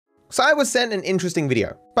So I was sent an interesting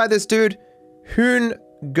video by this dude, Hoon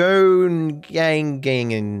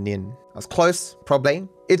Gongangangin. I was close, probably.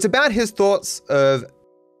 It's about his thoughts of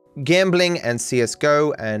gambling and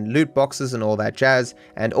CSGO and loot boxes and all that jazz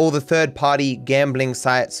and all the third-party gambling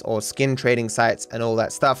sites or skin trading sites and all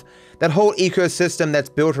that stuff. That whole ecosystem that's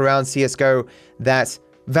built around CSGO that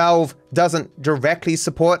Valve doesn't directly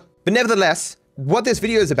support. But nevertheless, what this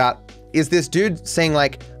video is about is this dude saying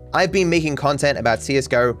like, I've been making content about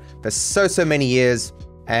CSGO for so many years,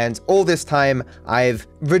 and all this time I've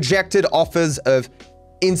rejected offers of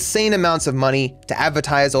insane amounts of money to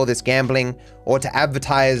advertise all this gambling or to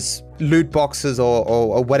advertise loot boxes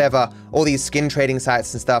or whatever, all these skin trading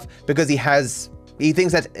sites and stuff, because he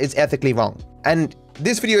thinks that it's ethically wrong. And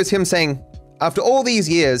this video is him saying, after all these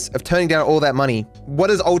years of turning down all that money, what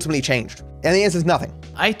has ultimately changed? And the answer is nothing.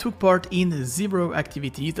 I took part in 0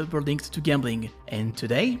 activities that were linked to gambling, and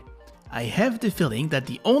today I have the feeling that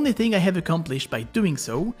the only thing I have accomplished by doing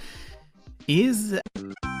so is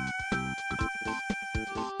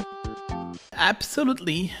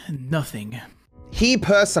absolutely nothing. He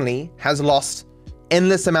personally has lost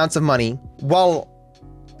endless amounts of money while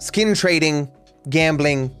skin trading,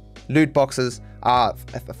 gambling, loot boxes are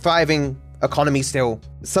a thriving economy still.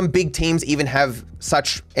 Some big teams even have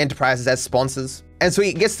such enterprises as sponsors. And so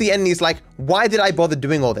he gets to the end and he's like, why did I bother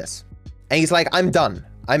doing all this? And he's like, I'm done.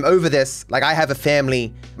 I'm over this. Like, I have a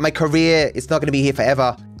family. My career is not going to be here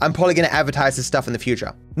forever. I'm probably going to advertise this stuff in the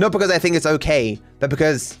future. Not because I think it's okay, but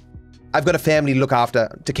because I've got a family to look after,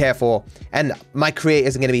 to care for, and my career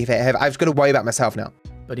isn't going to be forever. I've just got to worry about myself now.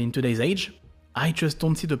 But in today's age, I just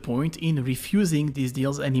don't see the point in refusing these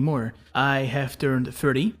deals anymore. I have turned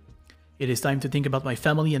 30. It is time to think about my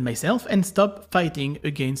family and myself and stop fighting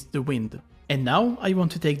against the wind. And now I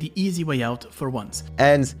want to take the easy way out for once.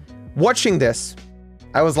 And watching this,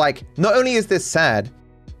 I was like, not only is this sad,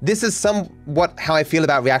 this is somewhat how I feel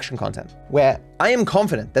about reaction content, where I am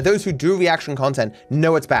confident that those who do reaction content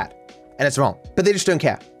know it's bad and it's wrong, but they just don't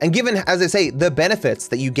care. And given, as I say, the benefits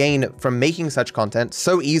that you gain from making such content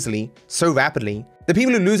so easily, so rapidly, the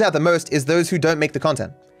people who lose out the most is those who don't make the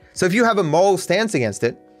content. So if you have a moral stance against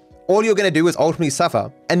it, all you're going to do is ultimately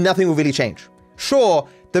suffer and nothing will really change. Sure,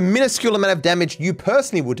 the minuscule amount of damage you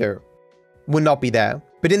personally will do will not be there,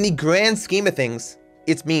 but in the grand scheme of things,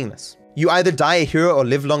 it's meaningless. You either die a hero or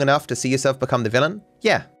live long enough to see yourself become the villain.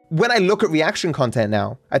 Yeah. When I look at reaction content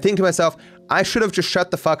now, I think to myself, I should have just shut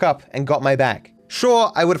the fuck up and got my bag.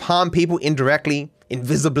 Sure, I would have harmed people indirectly,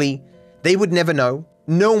 invisibly. They would never know.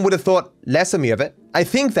 No one would have thought less of me of it. I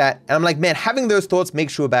think that, and I'm like, man, having those thoughts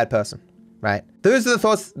makes you a bad person, right? Those are the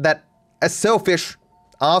thoughts that a selfish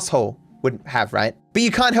asshole would have, right? But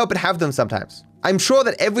you can't help but have them sometimes. I'm sure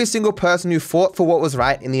that every single person who fought for what was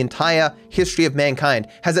right in the entire history of mankind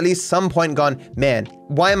has at least some point gone, man,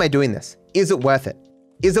 why am I doing this? Is it worth it?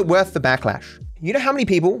 Is it worth the backlash? You know how many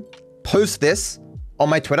people post this on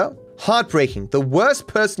my Twitter? Heartbreaking. The worst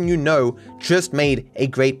person you know just made a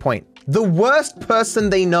great point. The worst person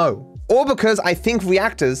they know. All because I think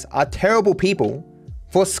reactors are terrible people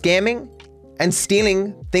for scamming and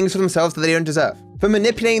stealing things for themselves that they don't deserve. For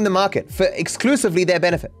manipulating the market for exclusively their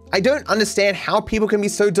benefit. I don't understand how people can be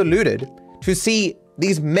so deluded to see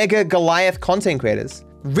these mega Goliath content creators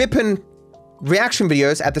ripping reaction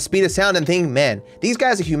videos at the speed of sound and thinking, man, these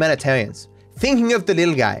guys are humanitarians. Thinking of the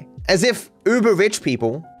little guy, as if uber rich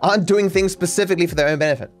people aren't doing things specifically for their own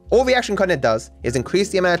benefit. All reaction content does is increase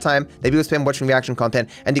the amount of time that people spend watching reaction content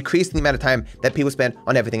and decrease the amount of time that people spend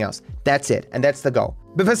on everything else. That's it, and that's the goal.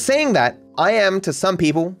 But for saying that, I am, to some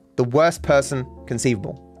people, the worst person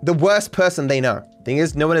conceivable. The worst person they know. Thing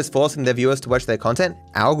is, no one is forcing their viewers to watch their content.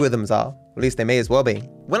 Algorithms are. At least they may as well be.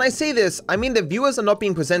 When I say this, I mean the viewers are not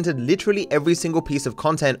being presented literally every single piece of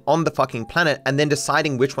content on the fucking planet and then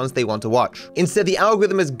deciding which ones they want to watch. Instead, the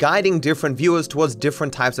algorithm is guiding different viewers towards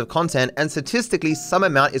different types of content, and statistically, some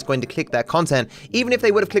amount is going to click that content, even if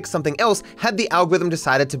they would have clicked something else had the algorithm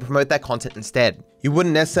decided to promote that content instead. You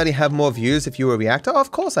wouldn't necessarily have more views if you were a reactor?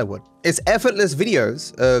 Of course I would. It's effortless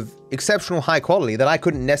videos of exceptional high quality that I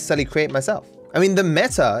couldn't necessarily create myself. I mean, the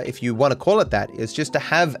meta, if you want to call it that, is just to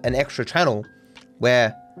have an extra channel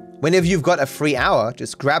where whenever you've got a free hour,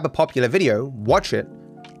 just grab a popular video, watch it,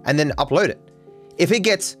 and then upload it. If it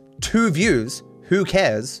gets 2 views, who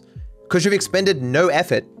cares? Because you've expended no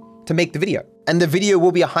effort to make the video. And the video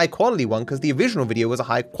will be a high quality one because the original video was a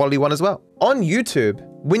high quality one as well. On YouTube,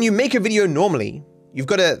 when you make a video normally, you've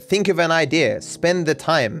got to think of an idea, spend the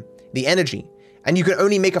time, the energy, and you can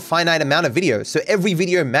only make a finite amount of videos. So every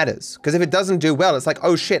video matters, because if it doesn't do well, it's like,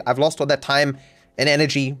 oh shit, I've lost all that time and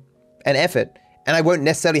energy and effort, and I won't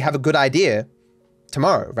necessarily have a good idea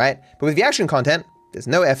tomorrow, right? But with reaction content, There's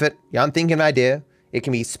no effort. You aren't thinking an idea. It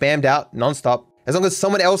can be spammed out nonstop. As long as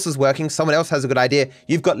someone else is working, someone else has a good idea,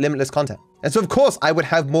 you've got limitless content. And so of course I would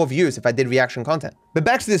have more views if I did reaction content. But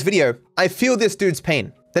back to this video, I feel this dude's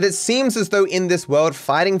pain. That it seems as though in this world,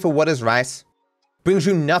 fighting for what is right brings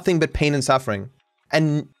you nothing but pain and suffering.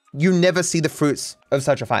 And you never see the fruits of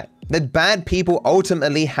such a fight. That bad people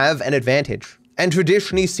ultimately have an advantage and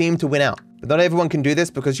traditionally seem to win out. But not everyone can do this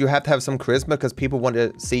because you have to have some charisma because people want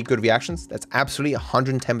to see good reactions. That's absolutely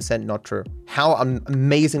 110% not true. How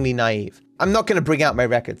amazingly naive. I'm not going to bring out my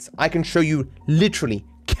records. I can show you literally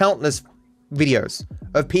countless videos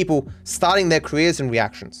of people starting their careers in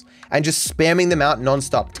reactions and just spamming them out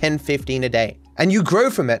nonstop, 10, 15 a day. And you grow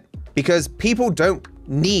from it because people don't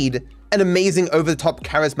need an amazing over-the-top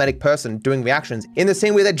charismatic person doing reactions in the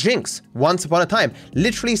same way that Jinx, once upon a time,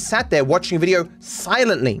 literally sat there watching a video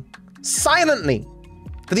silently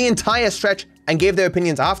for the entire stretch and gave their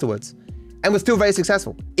opinions afterwards and was still very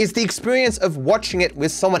successful. It's the experience of watching it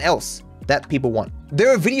with someone else that people want.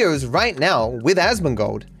 There are videos right now with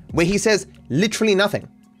Asmongold where he says literally nothing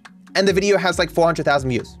and the video has like 400,000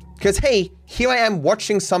 views. Because hey, here I am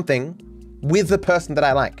watching something with the person that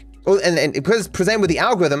I like. And because it's presented with the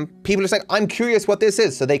algorithm, people are just like, I'm curious what this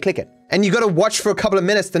is, so they click it. And you gotta watch for a couple of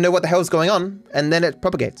minutes to know what the hell's going on, and then it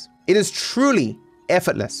propagates. It is truly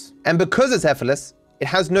effortless. And because it's effortless, it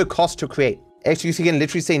has no cost to create. XQC can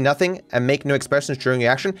literally say nothing and make no expressions during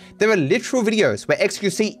reaction. There are literal videos where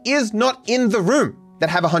XQC is not in the room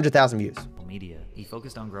that have 100,000 views. Media. He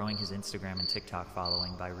focused on growing his Instagram and TikTok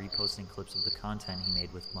following by reposting clips of the content he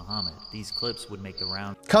made with Muhammad. These clips would make the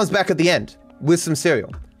round. Comes back at the end with some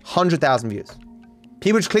cereal. 100,000 views.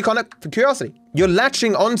 People just click on it for curiosity. You're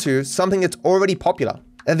latching onto something that's already popular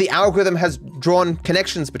and the algorithm has drawn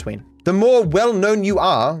connections between. The more well-known you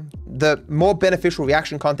are, the more beneficial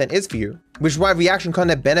reaction content is for you, which is why reaction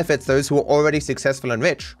content benefits those who are already successful and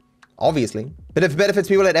rich, obviously, but it benefits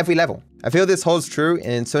people at every level. I feel this holds true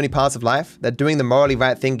in so many parts of life, that doing the morally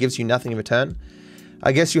right thing gives you nothing in return.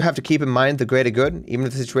 I guess you have to keep in mind the greater good, even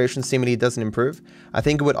if the situation seemingly doesn't improve. I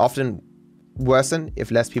think it would often worsen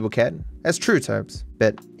if less people cared. That's true, Turbs.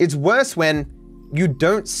 But it's worse when you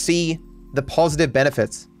don't see the positive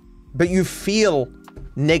benefits, but you feel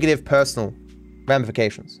negative personal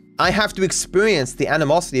ramifications. I have to experience the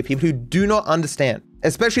animosity of people who do not understand,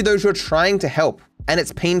 especially those who are trying to help, and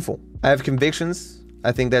it's painful. I have convictions.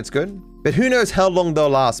 I think that's good. But who knows how long they'll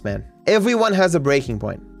last, man. Everyone has a breaking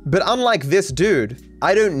point. But unlike this dude,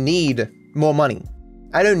 I don't need more money.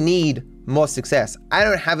 I don't need more success. I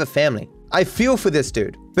don't have a family. I feel for this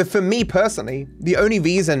dude. But for me personally, the only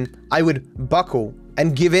reason I would buckle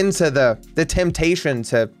and give in to the temptation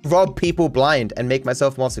to rob people blind and make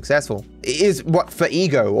myself more successful is what, for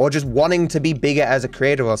ego or just wanting to be bigger as a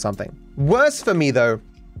creator or something. Worse for me though,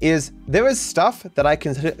 is there is stuff that I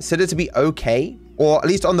consider to be okay, or at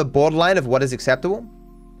least on the borderline of what is acceptable,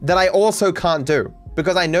 that I also can't do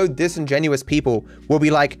because I know disingenuous people will be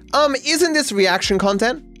like, isn't this reaction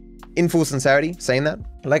content? In full sincerity, saying that.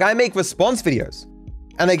 Like I make response videos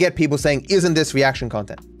and I get people saying, isn't this reaction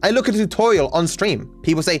content? I look at a tutorial on stream.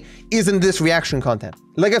 People say, isn't this reaction content?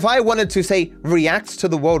 Like if I wanted to say, react to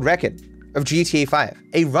the world record of GTA 5,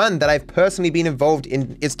 a run that I've personally been involved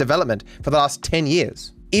in its development for the last 10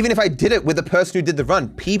 years. Even if I did it with the person who did the run,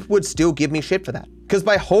 people would still give me shit for that. Because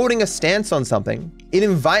by holding a stance on something, it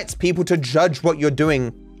invites people to judge what you're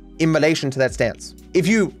doing in relation to that stance. If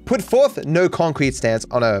you put forth no concrete stance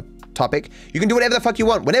on a topic, you can do whatever the fuck you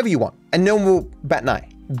want, whenever you want, and no one will bat an eye.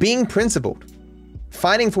 Being principled,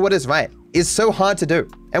 fighting for what is right, is so hard to do.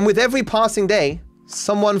 And with every passing day,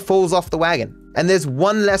 someone falls off the wagon, and there's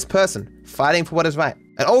one less person fighting for what is right.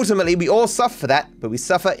 And ultimately, we all suffer for that, but we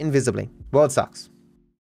suffer invisibly. World sucks.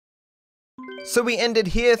 So we ended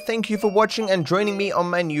here. Thank you for watching and joining me on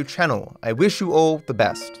my new channel. I wish you all the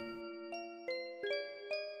best.